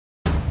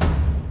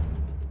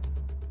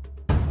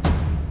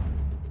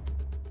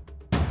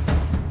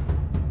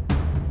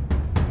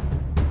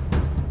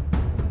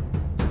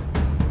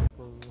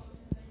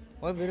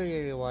What video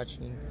are you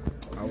watching?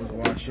 I was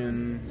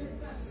watching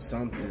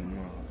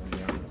something.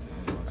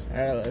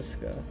 Alright, let's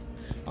go.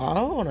 Oh,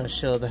 I want to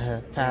show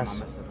the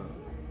past.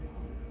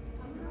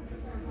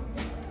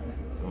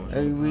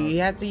 We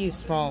have to use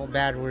small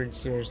bad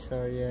words here,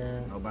 so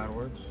yeah. No bad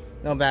words?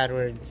 No bad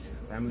words.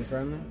 Family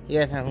friendly?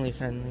 Yeah, family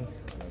friendly.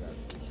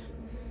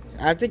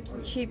 I have to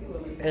keep,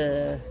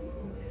 bro,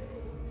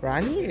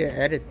 I need to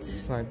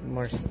edit, like,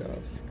 more stuff,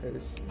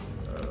 because,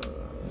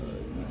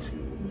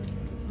 YouTube.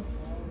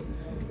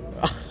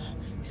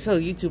 You spell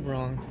YouTube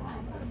wrong.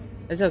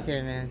 It's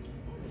okay, man.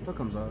 It still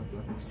comes up.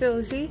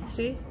 Still, see?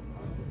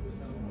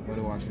 What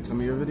are you watching? Some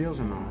of your videos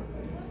or no?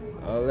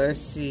 Let's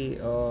see,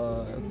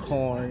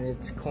 corn,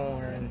 it's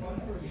corn.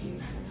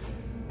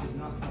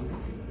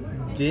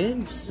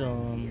 Dim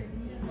sum.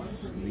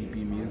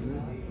 Sleepy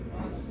music?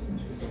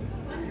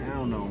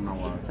 Hell no, I'm not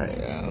watching.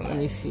 Alright, let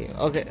me see.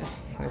 Okay,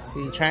 let's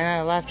see. Try not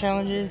to laugh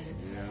challenges.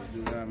 Yeah, let's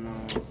do that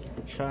now.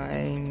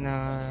 Try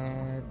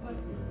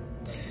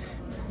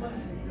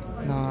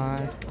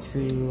not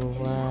to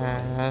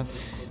laugh.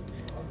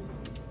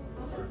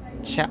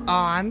 Oh,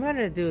 I'm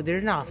gonna do.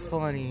 They're not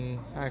funny,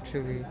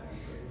 actually.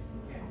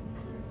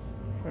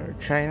 Or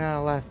try not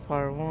to laugh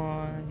part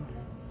 1.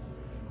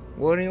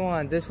 What do you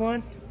want? This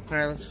one?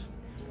 Alright, let's.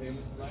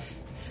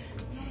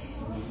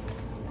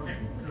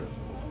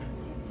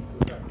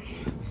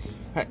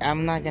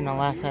 I'm not gonna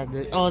laugh at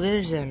this. Oh,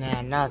 there's an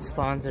ad, not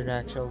sponsored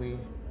actually.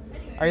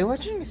 Are you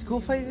watching a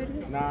school fight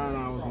video? No,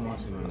 I wasn't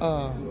watching that.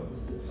 Oh.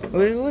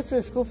 Wait, what's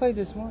the school fight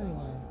this morning?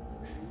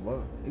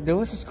 What? There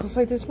was a school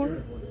fight this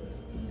morning?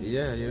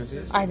 Yeah, you didn't see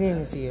it? I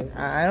didn't see it.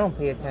 I don't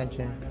pay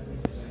attention.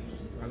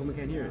 How come we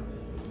can't hear it?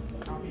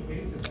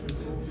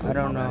 I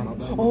don't know.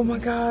 Oh my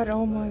god,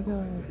 oh my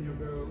god.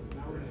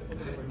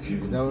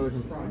 Is that what we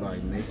can,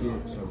 like, make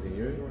it so we can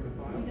hear it?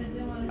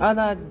 I'm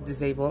not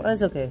disabled.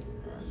 That's okay.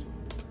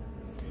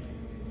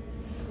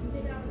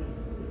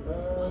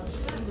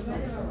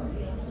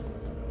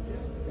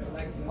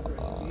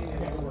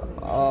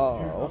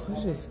 Oh,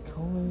 what is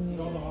going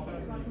on?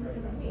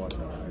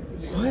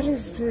 What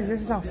is this?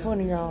 This is not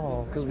funny at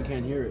all. Because we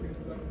can't hear it.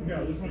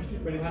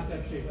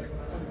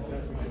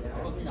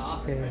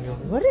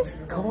 What is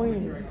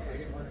going on?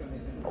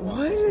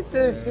 What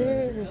the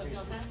heck?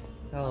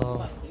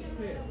 Oh.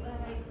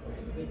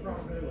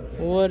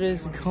 What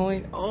is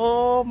going?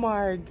 Oh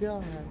my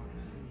god.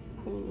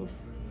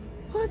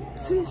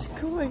 What is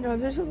going on?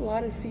 There's a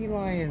lot of sea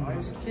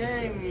lions.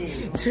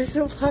 There's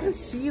a lot of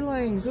sea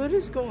lions. What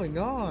is going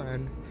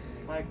on?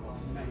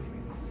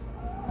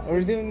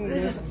 We're doing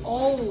this. Is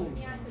old.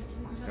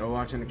 You're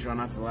watching Try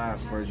Not to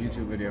Laugh for his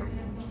YouTube video.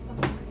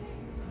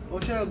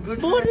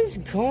 What is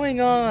going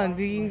on?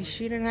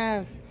 She didn't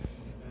have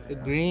the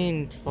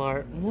green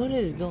part. What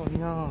is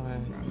going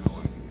on?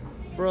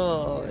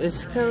 Bro,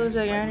 it's because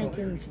like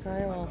Anakin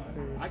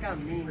Skywalker. I got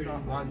memes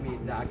on me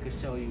that I could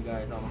show you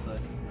guys also.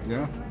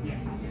 Yeah? Yeah.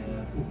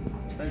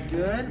 They're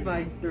good,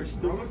 but they're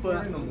stupid,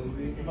 but...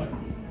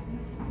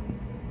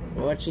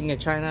 We're watching a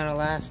Try Not to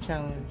Laugh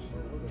challenge.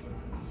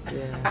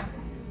 Yeah.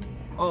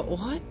 Oh,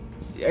 what?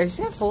 Is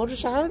that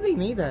Photoshop? How did they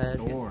make that?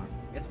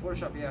 It's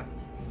Photoshop, yeah.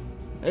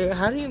 Hey,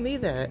 how do you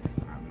make that?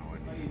 I have no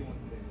idea.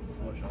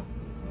 Photoshop.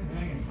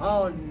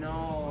 Oh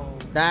no.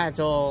 That's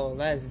all.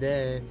 That's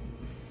dead.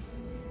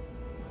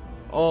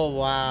 Oh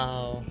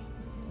wow.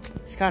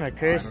 It's kind of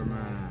cursed.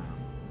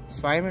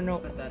 Spider-Man. No.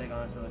 It's pathetic,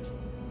 honestly.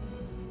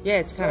 Yeah,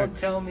 it's kind Don't of.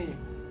 tell me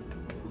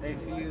they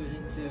fuse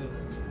into.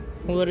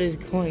 What is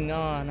going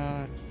on?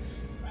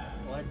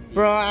 What?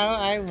 Bro,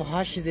 I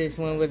watched this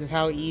one with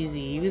how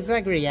easy. He was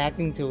like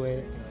reacting to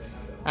it.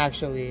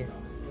 Actually.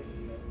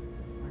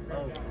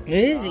 Oh. It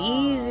is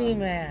easy,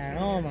 man.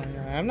 Oh my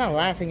god. I'm not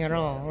laughing at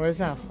all. It's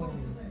not funny.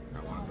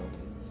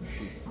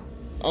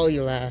 Oh,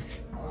 you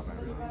laughed.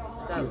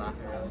 Stop laughing.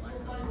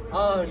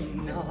 Oh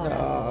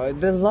no.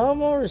 The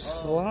lawnmower is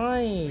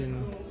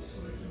flying.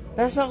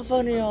 That's not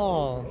funny at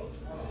all.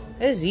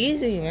 It's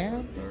easy,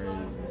 man.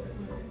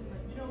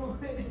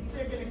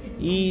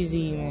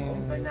 Easy,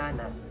 man.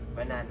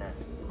 Banana.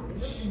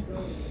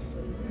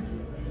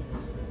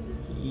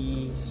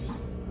 Easy.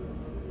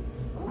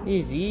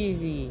 It's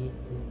easy.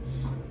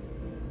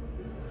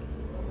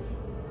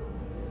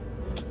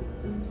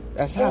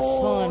 That's not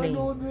funny. I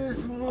know this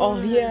one.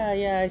 Oh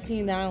yeah, I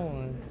seen that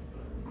one.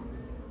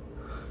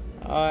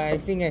 I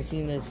think I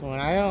seen this one.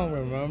 I don't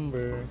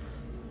remember.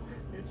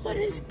 What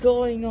is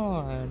going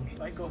on?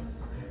 Michael,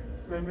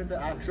 remember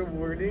the actual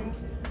wording?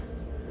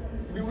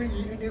 You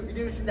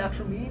never seen the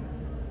actual meme?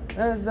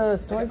 The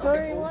Toy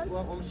Story one?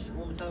 Let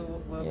me tell you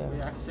what Yeah.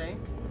 we're actually saying.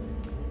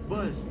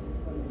 Buzz,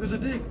 there's a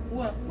dick.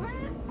 What?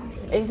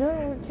 Hey,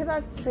 can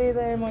I say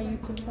that in my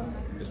YouTube channel?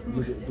 Just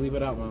bleep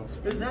it out, Miles.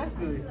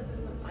 Exactly.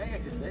 I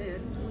actually say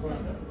it.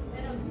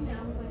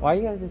 Why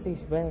you have to say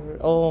Spanish?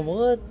 Oh,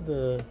 what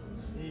the?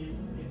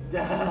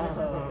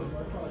 Damn.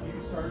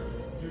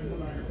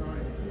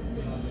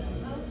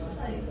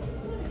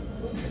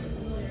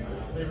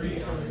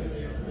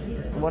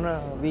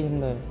 Wanna be in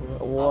the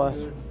what?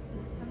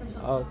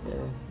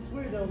 Okay.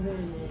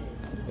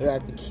 We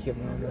have to kick him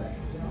out.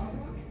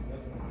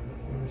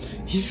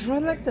 He's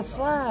run like the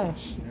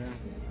Flash. Yeah.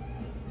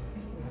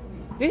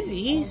 This is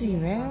easy,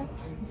 man.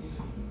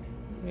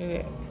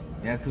 Yeah.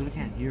 Yeah, because we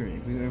can't hear it.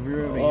 If we were able to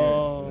hear it,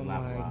 Oh we'd laugh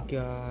a my lot.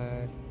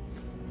 god.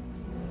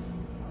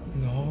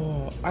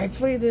 No. I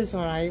played this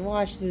one. I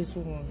watched this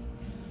one.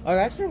 Oh,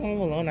 that's for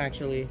Home Alone,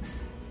 actually.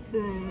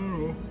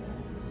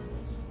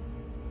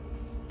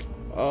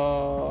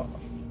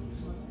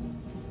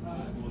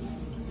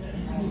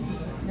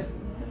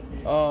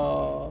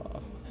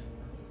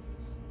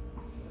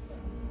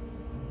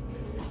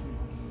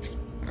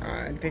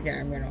 I think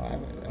I'm gonna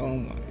have it. Oh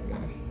my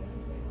god.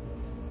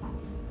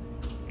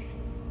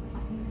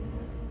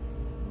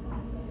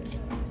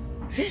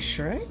 Is it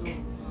Shrek?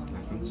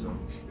 I think so.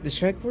 The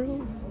Shrek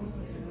world?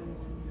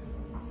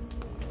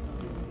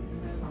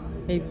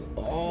 Hey,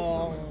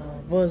 oh,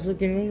 Buzz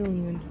looking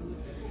alien.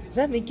 Is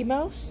that Mickey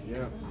Mouse?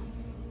 Yeah.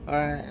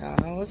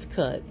 Alright, let's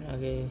cut.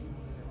 Okay.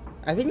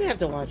 I think we have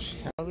to watch.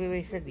 While we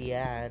wait for the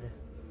ad.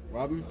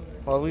 Robin?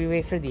 While we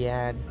wait for the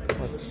ad.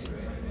 Let's.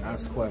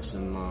 Ask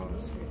question,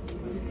 Miles.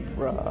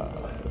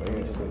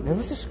 Bruh. There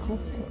was a school.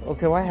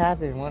 Okay, what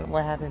happened?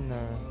 What happened?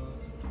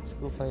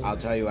 School fight. I'll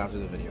tell you after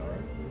the video,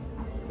 right?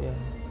 Yeah.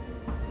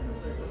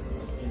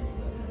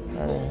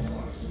 Alright.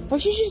 Why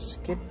should you just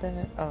skip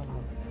that? Oh.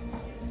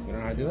 You don't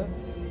know how to do it?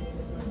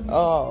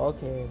 Oh,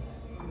 okay.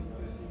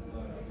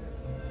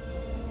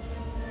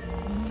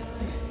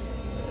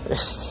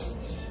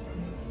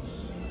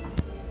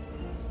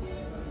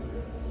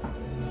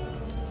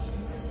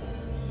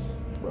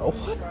 Bro,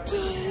 what the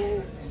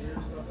heck?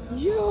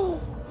 Yo!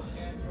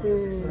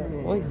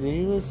 What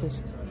videos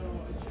is...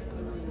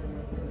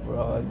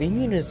 Bro, they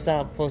need to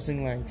stop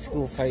posting like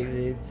school fight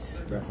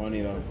vids. They're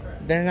funny though.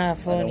 They're not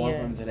Like, funny. the one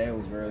from today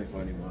was really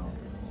funny, bro.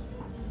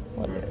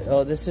 What?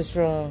 Oh, this is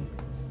from...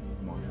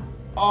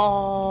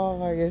 Oh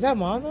my god, is that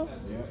Mondo?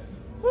 Yeah.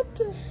 What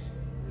the...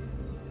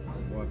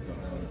 What the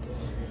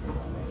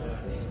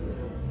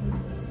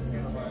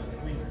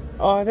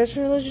Oh, that's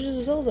from Legend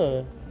of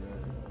Zelda.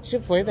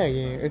 Should play that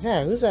game. Is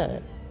that... Who's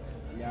that?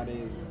 Yeah, it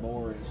is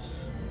Boris.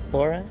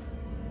 Borat?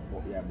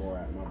 Yeah,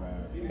 Borat, my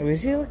bad.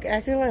 Is he like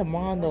acting like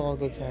Mondo all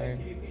the time?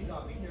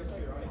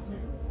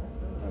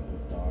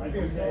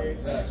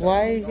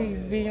 Why is he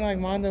being like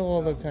Mondo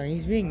all the time?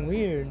 He's being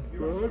weird.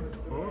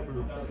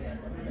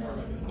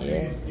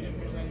 Yeah.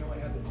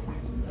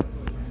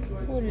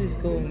 What is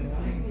going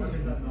on?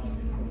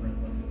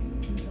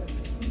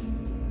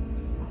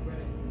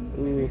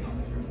 Ooh.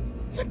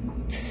 What?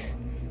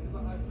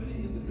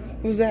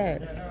 Who's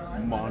that?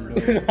 Mondo.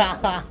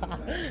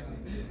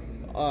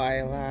 Oh,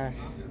 I laughed.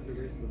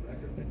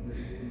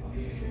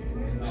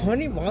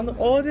 Honey Mondo?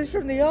 Oh, this is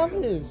from The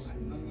Office.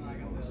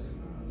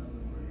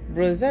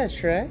 Bro, is that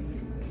Shrek?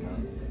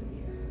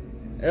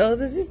 Oh,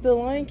 this is the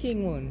Lion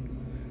King one.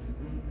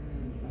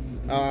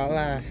 Oh, I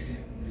laughed.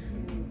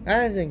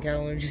 That doesn't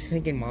count. We're just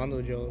making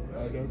Mondo jokes.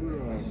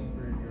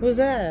 Who's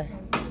that?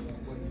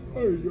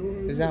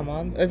 Is that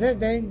Mondo? Is that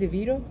Danny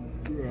DeVito?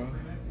 Yeah.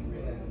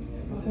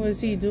 What is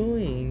he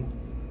doing?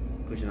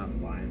 Pushing out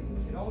the lion.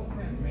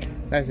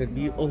 That's a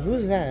beautiful. Oh,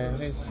 who's that?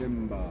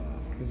 Simba.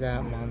 Is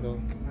that Mondo?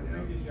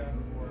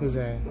 Who's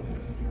that?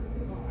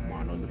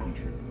 Mondo in the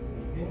future.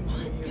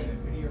 What?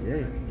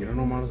 Yeah, you don't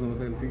know Mondo's gonna look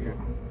like in the future.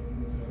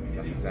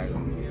 That's exactly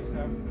what it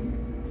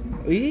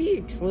is. He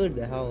exploded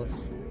the house.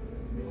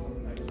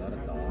 Is that a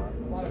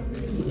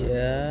dog?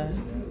 Yeah.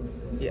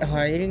 Yeah,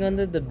 hiding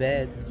under the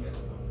bed.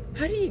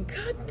 How do you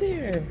got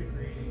there?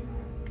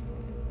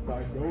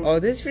 Oh,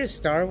 this is for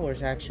Star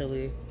Wars,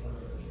 actually.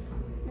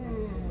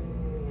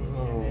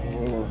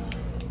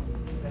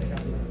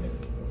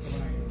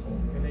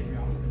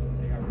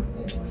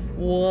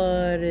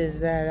 What is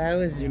that? That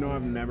was... You know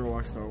I've never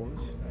watched Star Wars.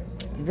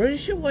 Bro, you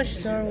should watch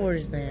Star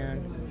Wars,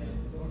 man.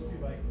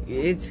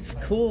 It's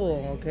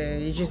cool, okay?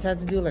 You just have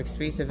to do, like,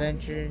 space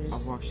adventures.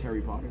 I've watched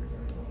Harry Potter.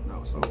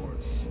 No, Star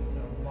Wars.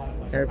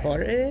 Harry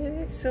Potter,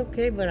 it's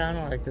okay, but I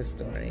don't like the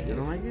story. You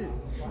don't like it?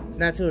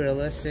 Not too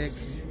realistic.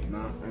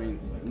 No, I mean,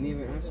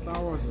 neither. Star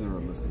Wars isn't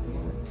realistic.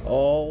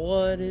 Oh,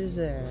 what is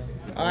that?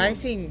 Oh, I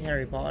seen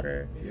Harry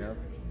Potter. Yeah.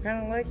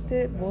 Kind of liked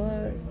it,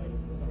 but...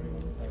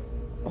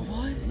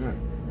 What? Yeah.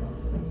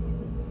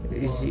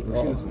 Is he... I've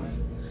seen this Oh, one.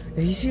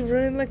 is he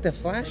running like the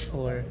Flash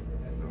for?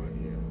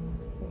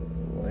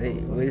 No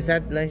idea. Wait, is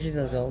that Legends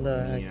of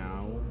Zelda?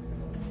 Meow.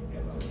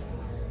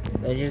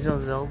 Legends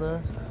of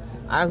Zelda?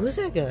 Who's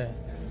that guy?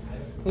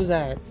 Who's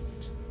that?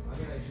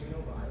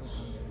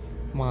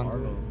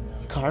 Mondo.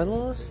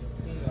 Carlos?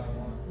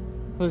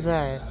 Who's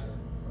that?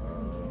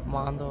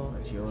 Mondo.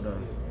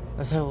 Yoda.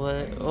 I said,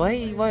 what?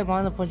 Why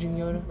Mondo punching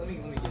Yoda?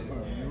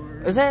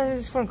 Is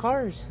that from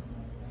Cars?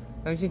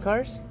 Have you seen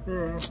Cars?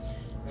 Yeah.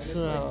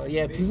 So,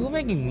 yeah, people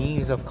making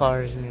memes of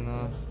Cars, you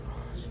know.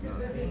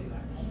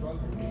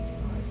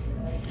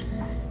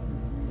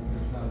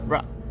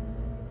 Bruh.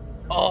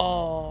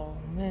 Oh,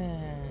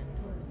 man.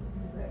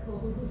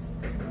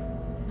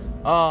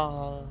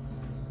 Oh.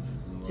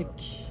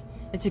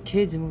 It's a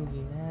kid's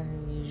movie,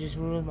 man. You just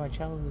ruined my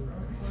childhood.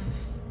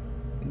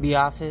 The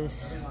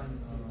Office.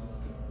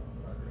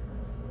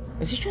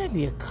 Is he trying to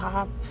be a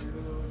cop?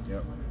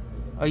 Yep.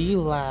 Oh,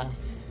 you laughed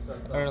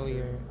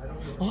earlier.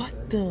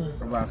 What the?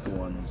 I laughed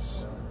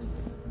once.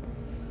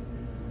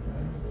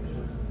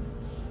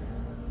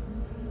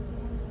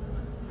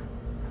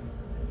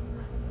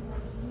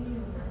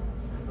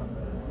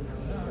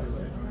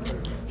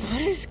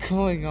 What is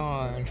going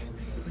on?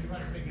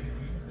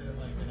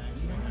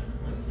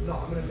 No,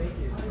 I'm gonna make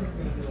it.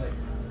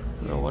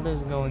 Bro, what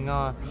is going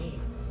on?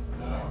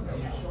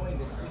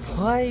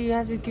 Why you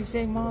have to keep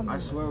saying mom? I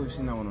swear we've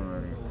seen that one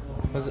already.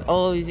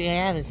 Oh, I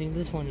haven't seen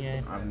this one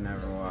yet. I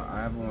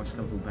haven't watched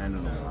Kung Fu Panda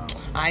in a while.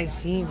 I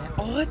seen it.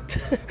 What?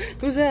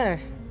 Who's that?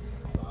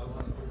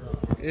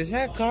 Is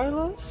that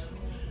Carlos?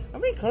 How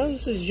many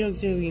Carlos's jokes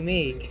did we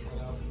make?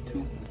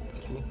 Two.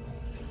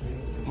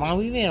 Mom,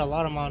 we made a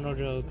lot of Mondo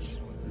jokes.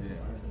 Yeah.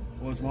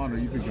 Well, it's Mondo.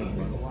 You can joke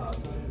about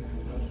it.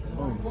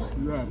 Oh,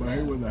 snap. I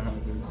hate when that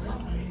happens.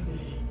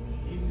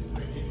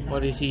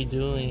 What is he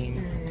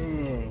doing?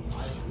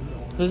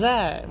 Who's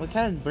that? What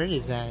kind of bird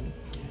is that?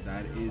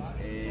 That is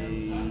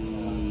a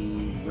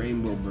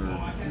rainbow bird.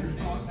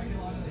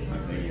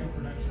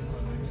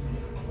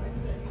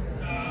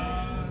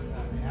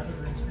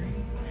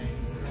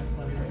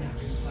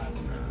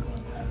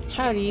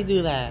 How do you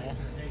do that?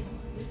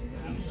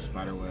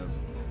 Spider web.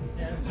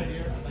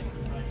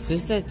 Is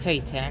this the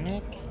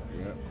Titanic?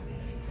 Yep.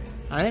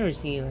 I never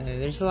seen that.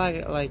 There's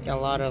like a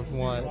lot of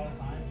what?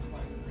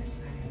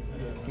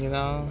 You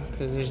know?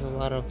 Because there's a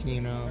lot of, you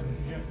know.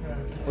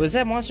 Was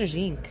that Monsters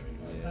Inc?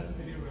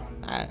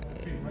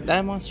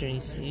 That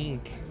Monsters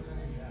Inc.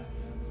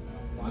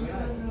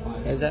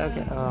 Is that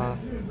okay?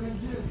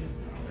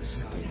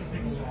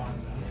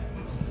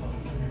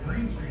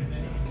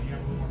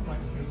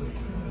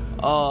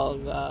 Oh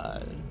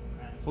god.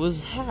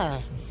 What's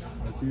that?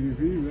 That's EDP,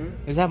 man.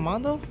 Is that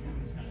Mondo?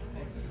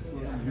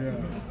 Yeah.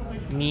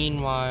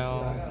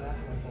 Meanwhile.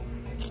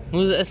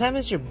 Is that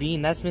Mr.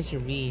 Bean? That's Mr.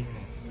 Bean.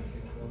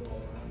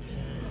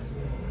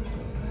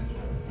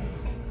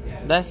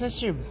 That's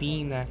Mr.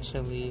 Bean,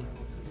 actually.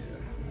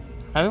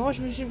 Have you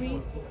watched Mr.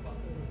 Bean?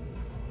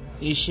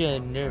 You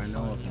should. They're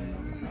funny.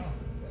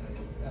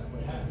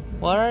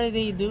 What are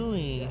they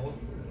doing?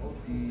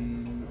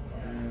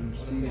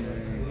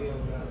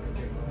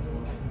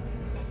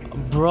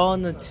 Bro,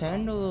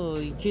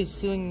 Nintendo, you keep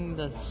suing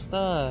the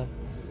stuff.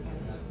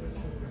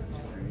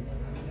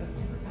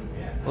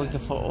 Looking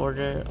for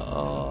order.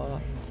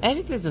 I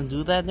think they don't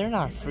do that. They're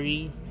not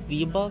free.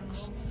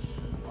 V-Bucks.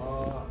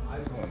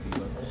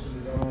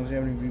 Do you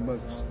have any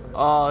V-Bucks?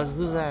 Oh,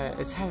 who's that?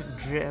 It's how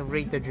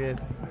rate the drip.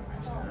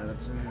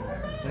 That's it.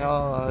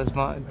 No, it's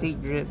my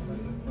take drip.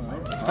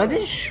 Oh,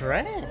 this is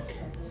Shrek.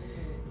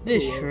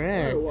 This is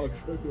Shrek.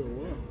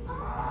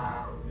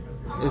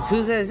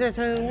 Who's that? Is that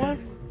Tyler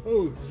 1?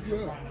 Oh,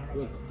 yeah.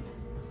 Look.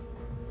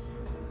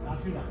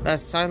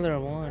 That's Tyler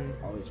 1.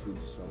 All his food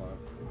just fell off.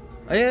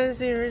 Oh yeah, that's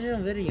the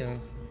original video.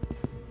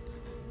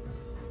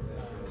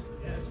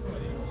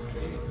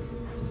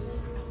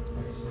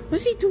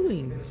 What's he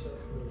doing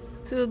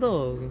to the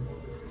dog?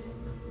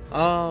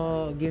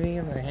 Oh, giving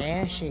him a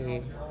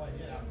handshake.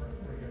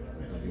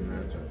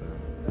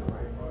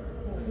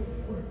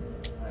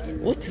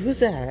 What? Who's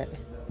that?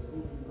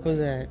 Who's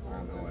that? I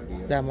have no idea.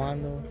 Is that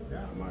Mondo?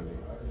 Money.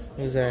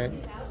 Who's that? I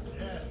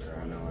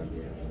have no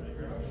idea.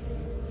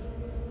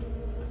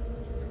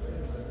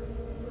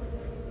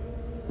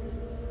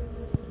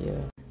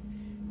 Yeah.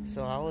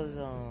 So I was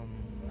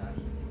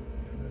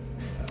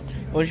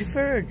what's your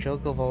favorite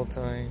joke of all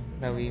time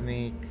that we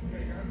make?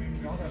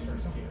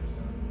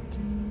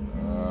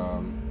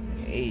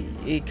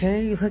 Hey,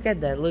 can you look at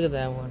that? Look at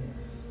that one.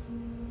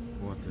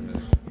 What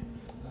the?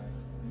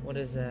 What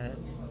is that?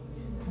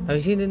 Have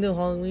you seen the new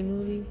Halloween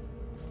movie?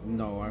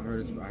 No, I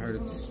heard it's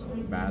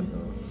bad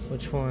though.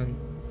 Which one?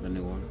 The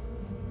new one.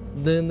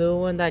 The new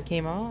one that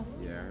came out?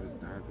 Yeah,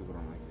 I heard people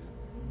don't like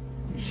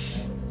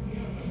it.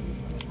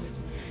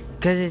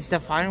 Because it's the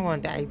final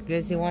one. I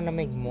guess they want to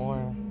make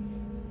more.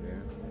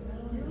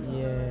 Yeah.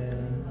 Yeah.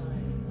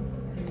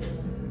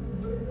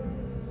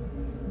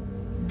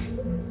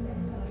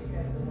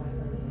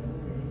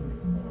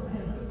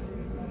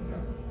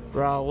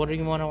 Bro, what do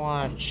you want to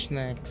watch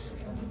next?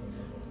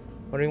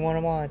 What do you want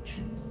to watch?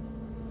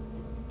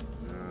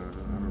 I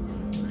don't know.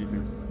 What do you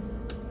think?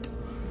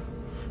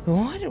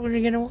 What? What are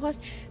you gonna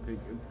watch? Pick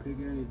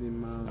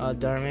anything, man.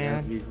 Darman? It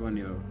has to be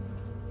funny though.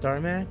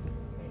 Darman?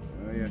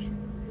 Yeah, sure.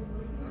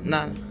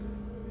 Nah.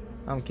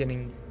 I'm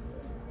kidding.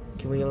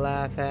 Can we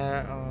laugh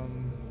at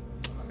I'm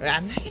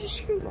not gonna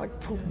shoot like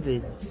poop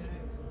vids.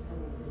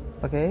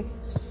 Okay?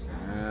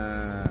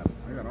 I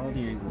got all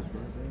the angles,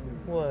 bro.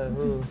 What?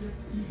 Who?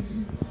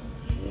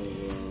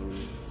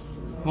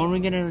 When are we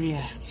gonna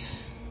react?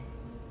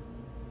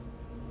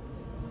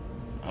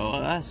 Oh,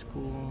 that's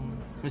cool.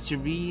 Mr.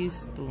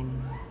 Beast.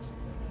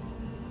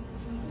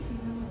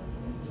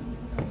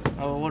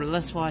 Oh,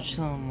 let's watch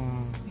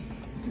some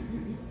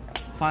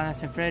Five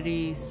Nights at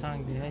Freddy's,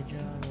 Sonic the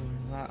Hedgehog.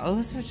 Oh,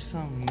 let's watch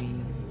some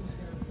meme.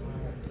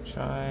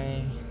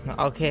 Try.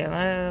 Okay,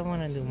 I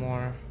want to do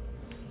more.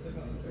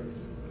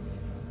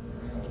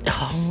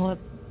 Oh, what?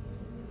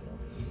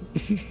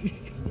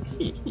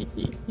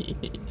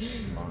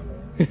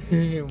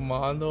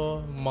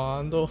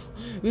 Mondo.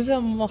 Who's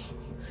that?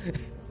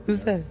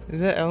 Who's that?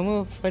 Is that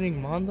Elmo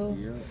fighting Mondo?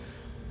 Yeah.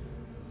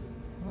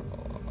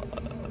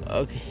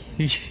 Okay.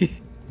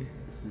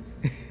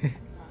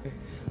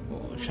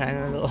 Trying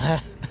not to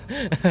laugh.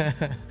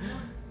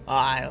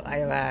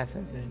 I laugh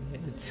at it.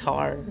 It's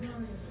hard.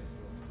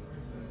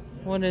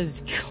 What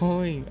is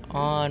going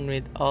on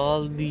with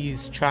all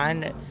these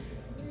trying to...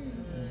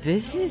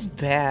 This is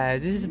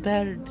bad. This is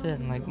better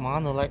than like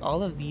Mono. Like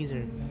all of these are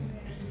bad.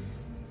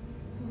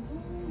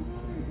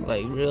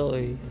 Like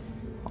really.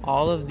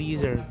 All of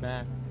these are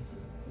bad.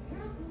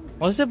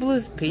 What's up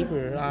with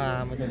paper?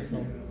 I'm gonna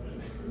tell.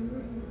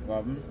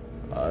 Problem?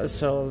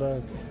 So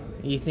look,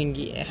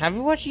 have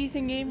you watched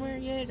Ethan Gamer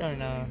yet or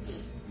no?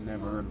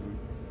 Never heard of him.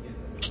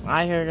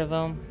 I heard of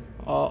him.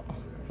 Oh,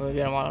 we're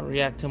gonna want to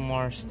react to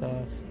more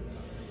stuff.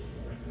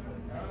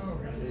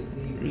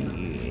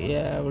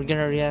 Yeah, we're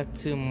gonna react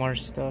to more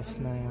stuff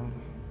now.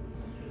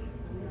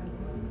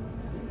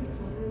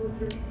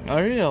 I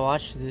already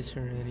watched this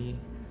already.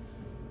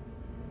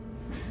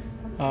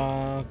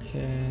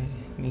 Okay,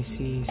 let me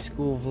see.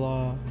 School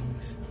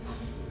vlogs.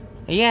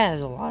 He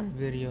has a lot of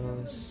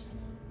videos.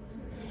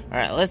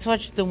 Alright, let's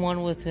watch the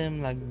one with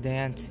him like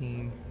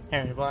dancing.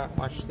 Here,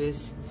 watch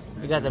this.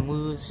 We got the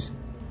moves.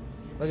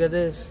 Look at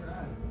this.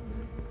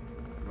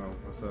 Oh,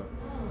 what's up?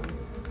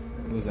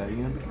 Was that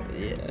Ian?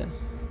 Yeah.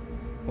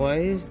 Why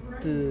is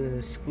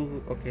the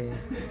school... Okay.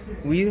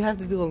 We have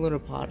to do a little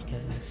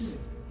podcast.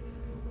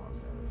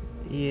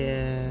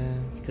 Yeah,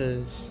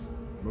 because...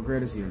 What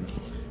grade is he in?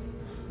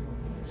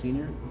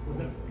 Senior?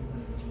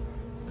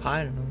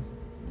 Kind of.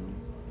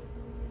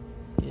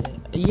 Yeah.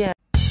 Yeah.